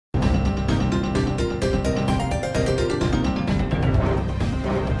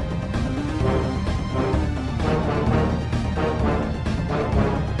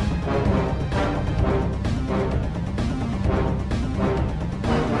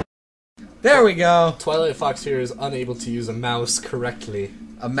There we go. Twilight Fox here is unable to use a mouse correctly.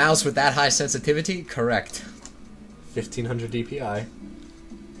 A mouse with that high sensitivity? Correct. 1500 DPI.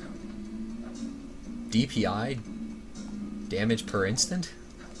 DPI? Damage per instant?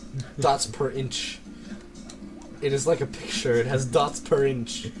 Dots per inch. It is like a picture. It has dots per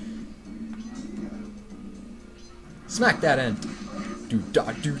inch. Smack that end. Do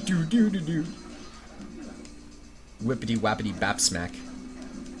da do do do do do. Whippity wappity bap smack.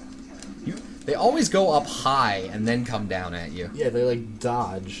 They always go up high and then come down at you. Yeah, they like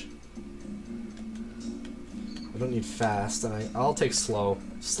dodge. I don't need fast, and I'll take slow.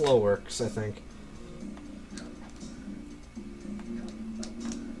 Slow works, I think.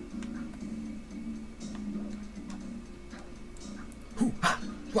 Hoo ha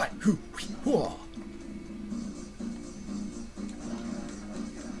what hoo whee whoa.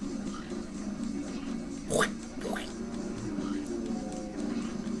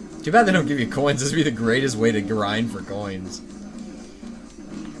 Too bad they don't give you coins. This would be the greatest way to grind for coins.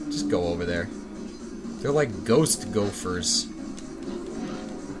 Just go over there. They're like ghost gophers.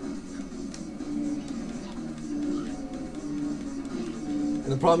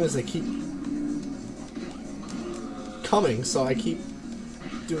 And the problem is they keep coming, so I keep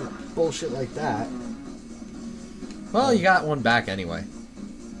doing bullshit like that. Well, you got one back anyway.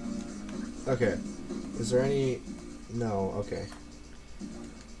 Okay. Is there any... No, okay.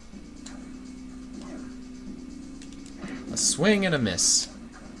 A swing and a miss.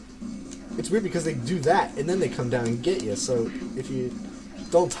 It's weird because they do that, and then they come down and get you, so if you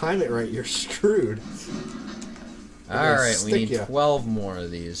don't time it right, you're screwed. Alright, we need 12 more of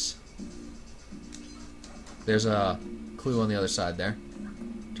these. There's a clue on the other side there.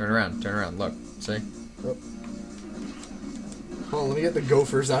 Turn around, look. See? Oh. Hold on, let me get the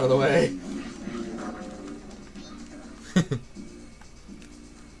gophers out of the way.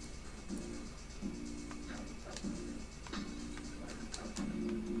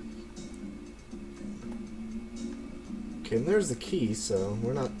 Okay, and there's the key, so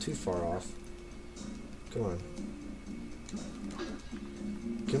we're not too far off. Come on.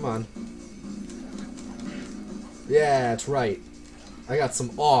 Come on. Yeah, that's right. I got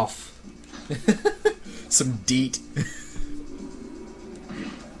some off. Some deet.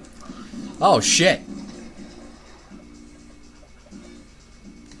 Oh, shit.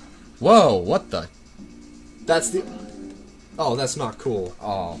 Whoa, what the? That's the... Oh, that's not cool.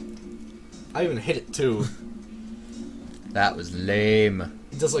 Oh, I even hit it, too. that was lame.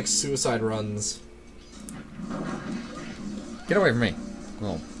 He does, like, suicide runs. Get away from me.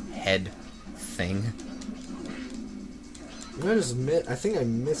 Little head thing. I just I think I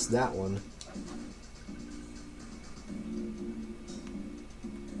missed that one.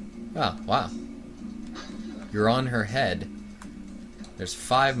 Oh, wow. You're on her head. There's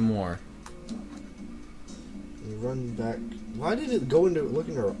 5 more. You run back. Why did it go into look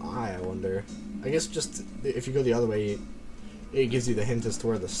into her eye, I wonder? I guess just if you go the other way, it gives you the hint as to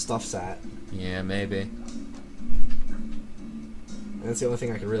where the stuff's at. Yeah, maybe. And that's the only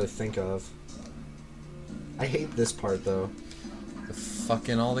thing I can really think of. I hate this part, though. The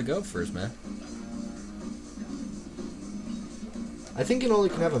fucking all the gophers, man. I think it only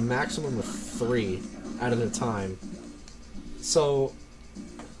can have a maximum of 3 at a time. So...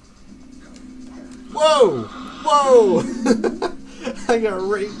 Whoa! Whoa! I got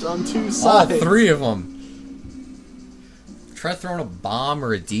raped on 2 sides. All 3 of them. Try throwing a bomb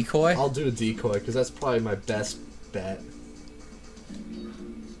or a decoy. I'll do a decoy, because that's probably my best bet.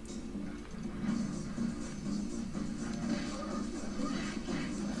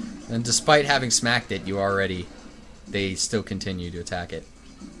 And despite having smacked it, they still continue to attack it.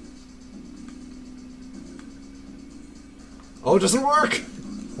 Oh, it doesn't work!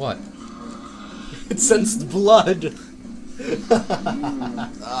 What? It sensed blood.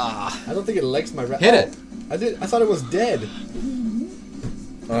 Ah. I don't think it likes my Hit it. I thought it was dead.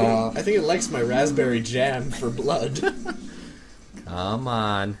 I think it likes my raspberry jam for blood. Come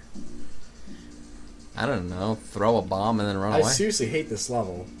on. I don't know. Throw a bomb and then run I away. seriously hate this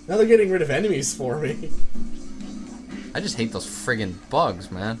level. Now they're getting rid of enemies for me. I just hate those friggin'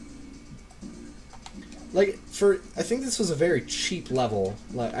 bugs, man. Like, I think this was a very cheap level.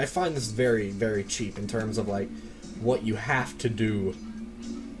 Like, I find this very, very cheap in terms of, like, what you have to do.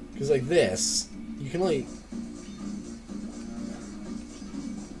 Because, like, this, you can, like...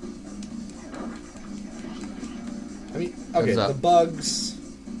 I mean, okay, the bugs...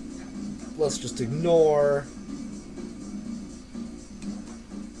 Let's just ignore.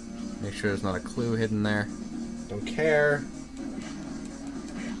 Make sure there's not a clue hidden there. Don't care.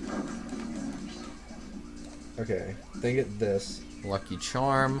 Okay, then get this. Lucky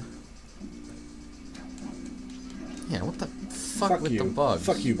charm. Yeah, what the fuck with you. the bugs?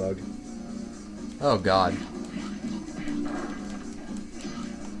 Fuck you, bug. Oh god.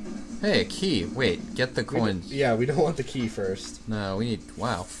 Hey, a key. Wait, get the coins. Yeah, we don't want the key first. No, we need...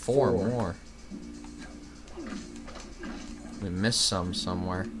 Wow, four more. We missed some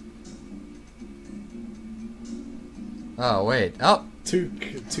somewhere. Oh, wait. Oh! Two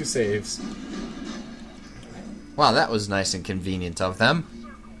saves. Wow, that was nice and convenient of them.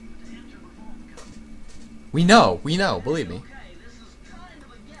 We know, believe me.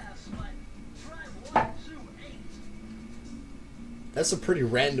 That's a pretty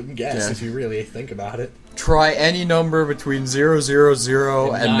random guess Yeah. if you really think about it. Try any number between 000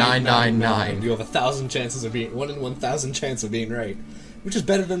 and 999. You have 1,000 chances of being 1 in 1,000 chance of being right, which is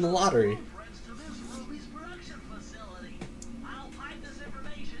better than the lottery.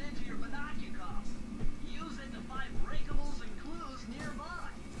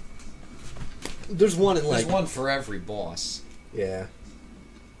 There's one in like... There's one for every boss. Yeah.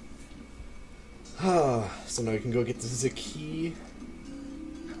 So now we can go get the key.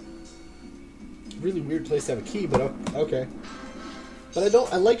 Really weird place to have a key, but okay. But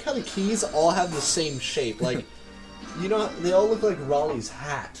I like how the keys all have the same shape. Like, you know, they all look like Raleigh's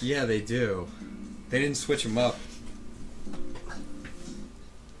hat. Yeah, they do. They didn't switch them up.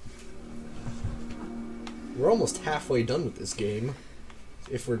 We're almost halfway done with this game.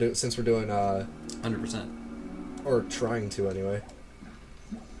 If we're since we're doing 100%. or trying to anyway.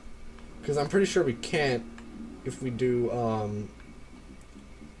 Because I'm pretty sure we can't if we do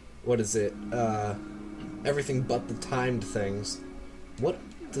what is it? Everything but the timed things. What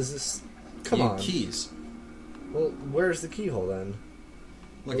does this? Come on. Keys. Well, where's the keyhole then?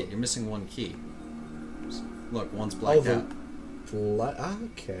 Look it, you're missing one key. Look, one's blacked out.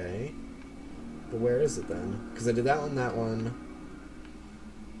 Okay. But where is it then? Because I did that one, that one.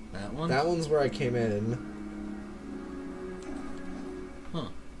 That one? That one's where I came in. Huh.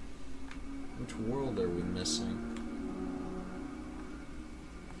 Which world are we missing?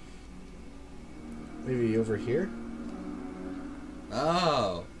 Maybe over here?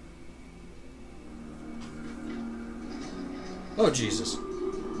 Oh. Oh, Jesus.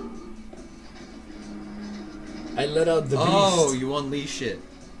 I let out the beast. Oh, you unleash it.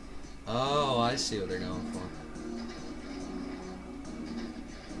 Oh, I see what they're going for.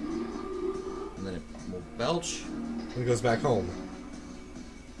 And then it will belch. And it goes back home.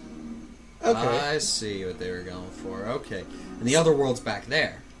 Okay. I see what they were going for. Okay. And the other world's back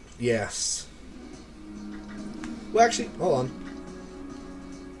there. Yes. Well, actually, hold on.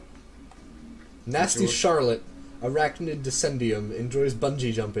 Nasty Charlotte, Arachnid Descendium, enjoys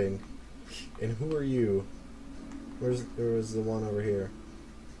bungee jumping. And who are you? There was the one over here.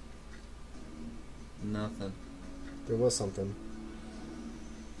 Nothing. There was something.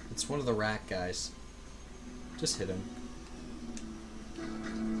 It's one of the rat guys. Just hit him.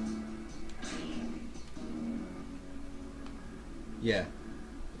 Yeah.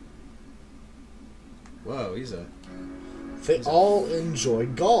 Whoa, he's a... They all enjoy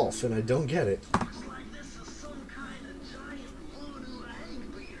golf, and I don't get it.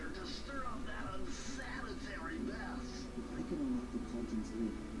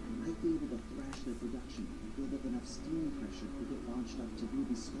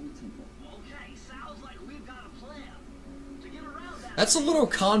 That's a little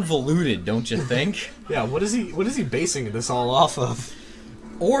convoluted, don't you think? Yeah, what is he basing this all off of?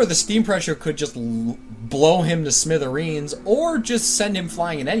 Or the steam pressure could just blow him to smithereens, or just send him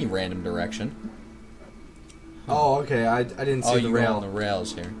flying in any random direction. Oh, okay, I didn't see the you rail. on the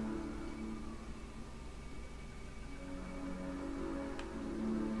rails here.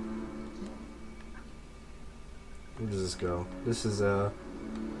 Where does this go? This is a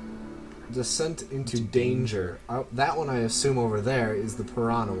descent into danger. That one I assume over there is the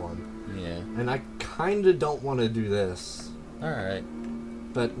piranha one. Yeah. And I kind of don't want to do this. Alright.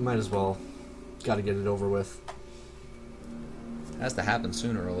 But might as well. Got to get it over with. Has to happen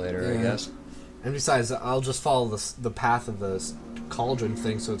sooner or later, I guess. And besides, I'll just follow the path of the cauldron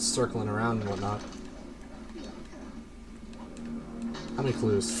thing, so it's circling around and whatnot. How many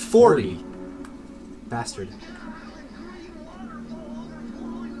clues? 40! Bastard.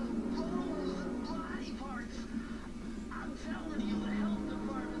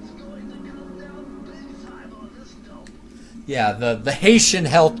 Yeah, the Haitian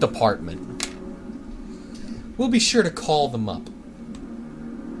Health Department. We'll be sure to call them up.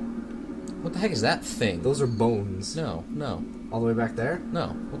 What the heck is that thing? Those are bones. No. All the way back there? No.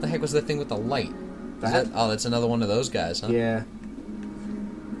 What the heck was that thing with the light? That? Oh, that's another one of those guys, huh? Yeah.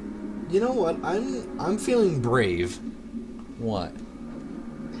 You know what? I'm feeling brave. What?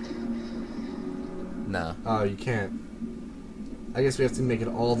 No. Oh, you can't. I guess we have to make it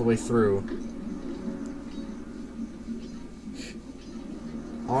all the way through.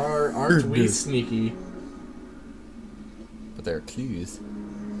 Aren't we sneaky? But there are clues.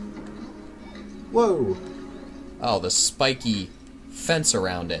 Whoa! Oh, the spiky fence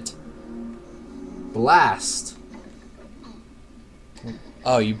around it. Blast!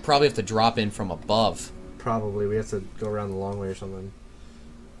 Oh, you probably have to drop in from above. Probably. We have to go around the long way or something.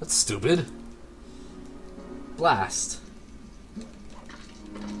 That's stupid. Blast.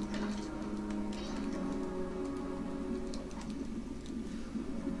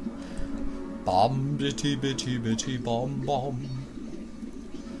 Bomb bitty bitty bitty bomb bomb.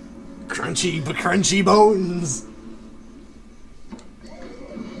 Crunchy bones!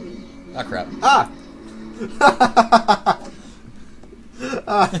 Ah, crap. Ah!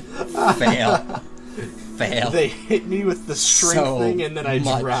 Fail. Fail. They hit me with the strength thing and then I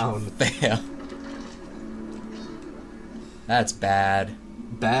drowned. Fail. That's bad.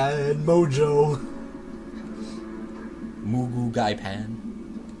 Bad mojo. Mugu Gaipan.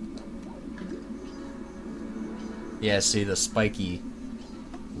 Yeah, see the spiky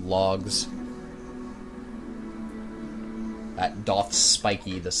logs. That doth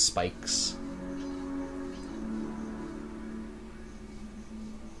spiky the spikes.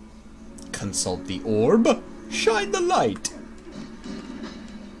 Consult the orb. Shine the light.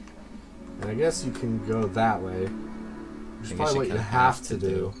 And I guess you can go that way. Which is probably what you have to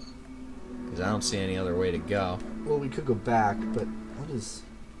do. Because I don't see any other way to go. Well, we could go back, but what is...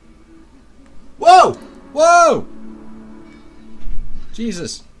 Whoa! Whoa!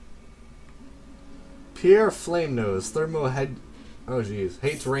 Jesus. Pierre Flamenose, Thermo Head... Oh, jeez.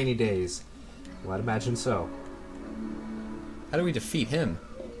 Hates rainy days. Well, I'd imagine so. How do we defeat him?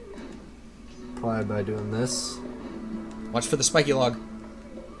 Probably by doing this. Watch for the spiky log.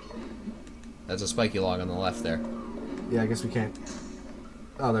 That's a spiky log on the left there. Yeah, I guess we can't...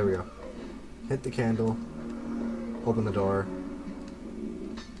 Oh, there we go. Hit the candle. Open the door.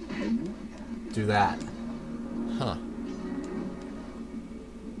 Do that. Huh.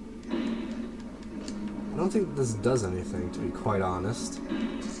 I don't think this does anything, to be quite honest.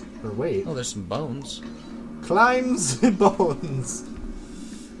 Or wait. Oh, there's some bones. Climbs bones!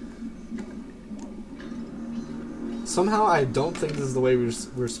 Somehow I don't think this is the way we're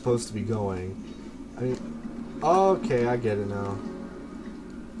supposed to be going. I mean... Okay, I get it now.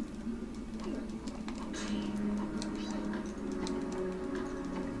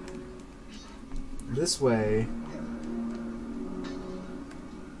 This way...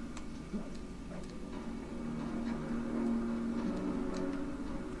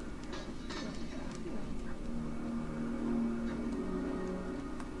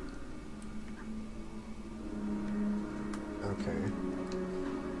 Okay.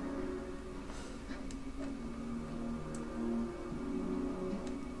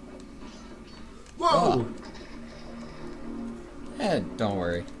 Whoa! Don't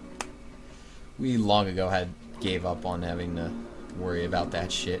worry. We long ago gave up on having to worry about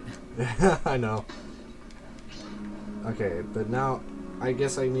that shit. I know. Okay, but now I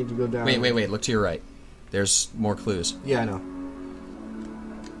guess I need to go down. Wait. Look to your right. There's more clues. Yeah, I know.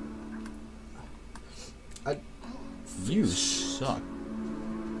 You suck.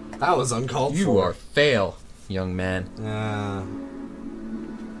 That was uncalled for. You are fail, young man.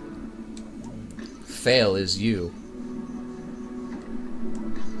 Fail is you.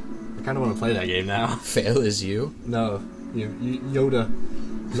 I kind of want to play that game now. Fail is you? No, Yoda.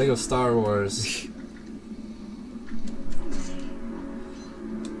 Lego Star Wars.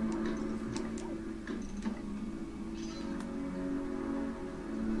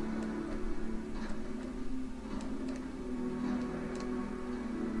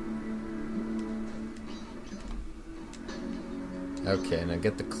 Okay, now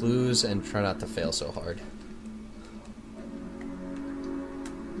get the clues and try not to fail so hard.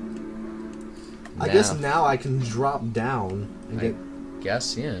 I guess now I can drop down and get...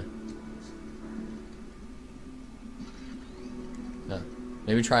 Guess, yeah.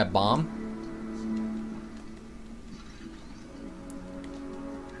 Maybe try a bomb?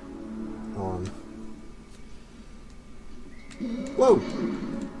 On. Whoa!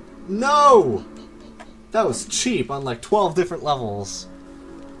 No! That was cheap on like 12 different levels.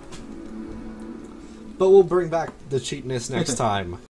 But we'll bring back the cheapness next time.